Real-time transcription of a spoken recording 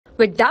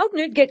With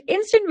Doubtnut, get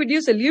instant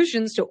video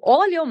solutions to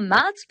all your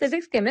maths,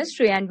 physics,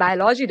 chemistry, and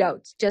biology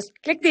doubts. Just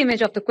click the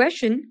image of the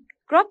question,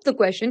 crop the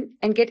question,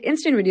 and get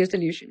instant video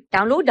solution.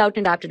 Download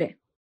Doubtnut app today.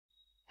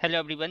 Hello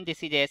everyone,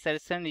 this is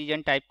assertion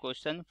region type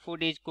question.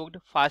 Food is cooked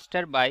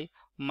faster by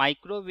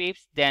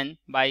microwaves than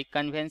by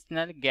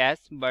conventional gas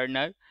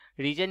burner.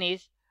 Reason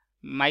is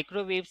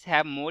microwaves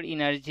have more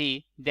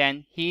energy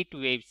than heat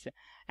waves,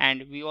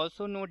 and we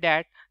also know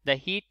that the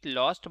heat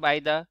lost by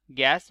the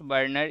gas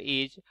burner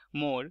is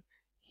more.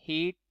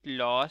 Heat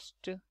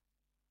lost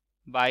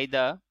by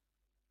the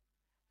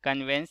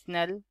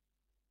conventional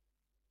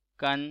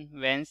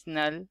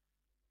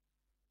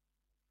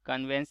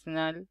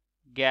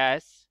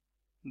gas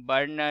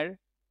burner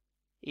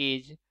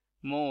is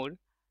more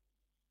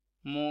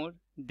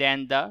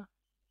than the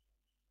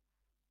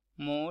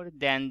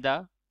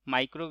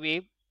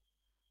microwave,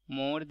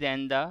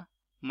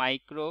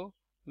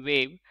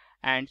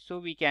 and so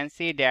we can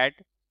say that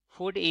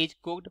food is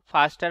cooked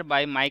faster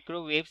by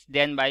microwaves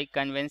than by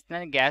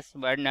conventional gas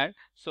burner.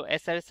 So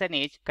assertion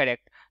is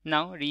correct.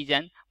 Now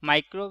reason,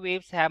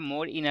 microwaves have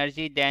more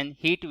energy than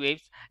heat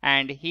waves,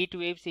 and heat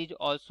waves is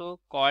also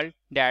called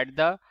that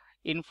the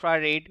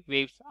infrared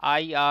waves,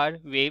 IR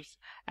waves,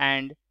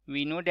 and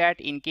we know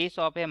that in case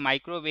of a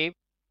microwave,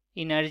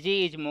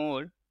 energy is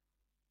more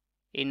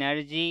in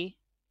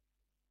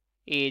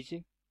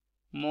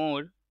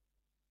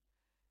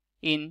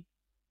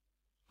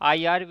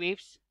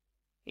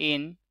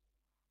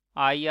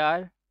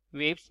IR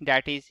waves,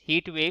 that is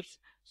heat waves,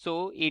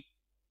 so it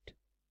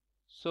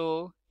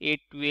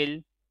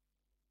will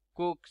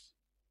cook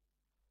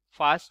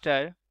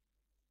faster.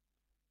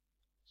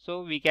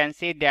 So we can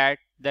say that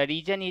the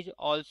reason is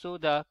also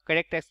the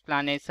correct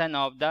explanation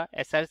of the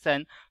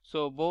assertion.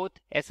 So both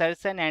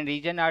assertion and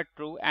reason are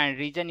true, and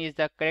reason is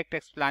the correct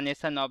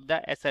explanation of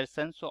the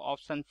assertion. So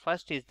option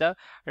first is the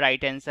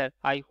right answer.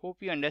 I hope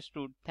you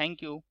understood.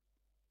 Thank you.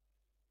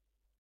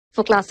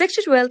 For class 6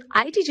 to 12,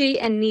 IIT JEE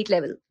and NEET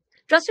level.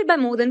 Trusted by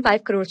more than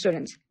 5 crore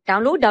students.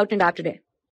 Download Doubtnut app today.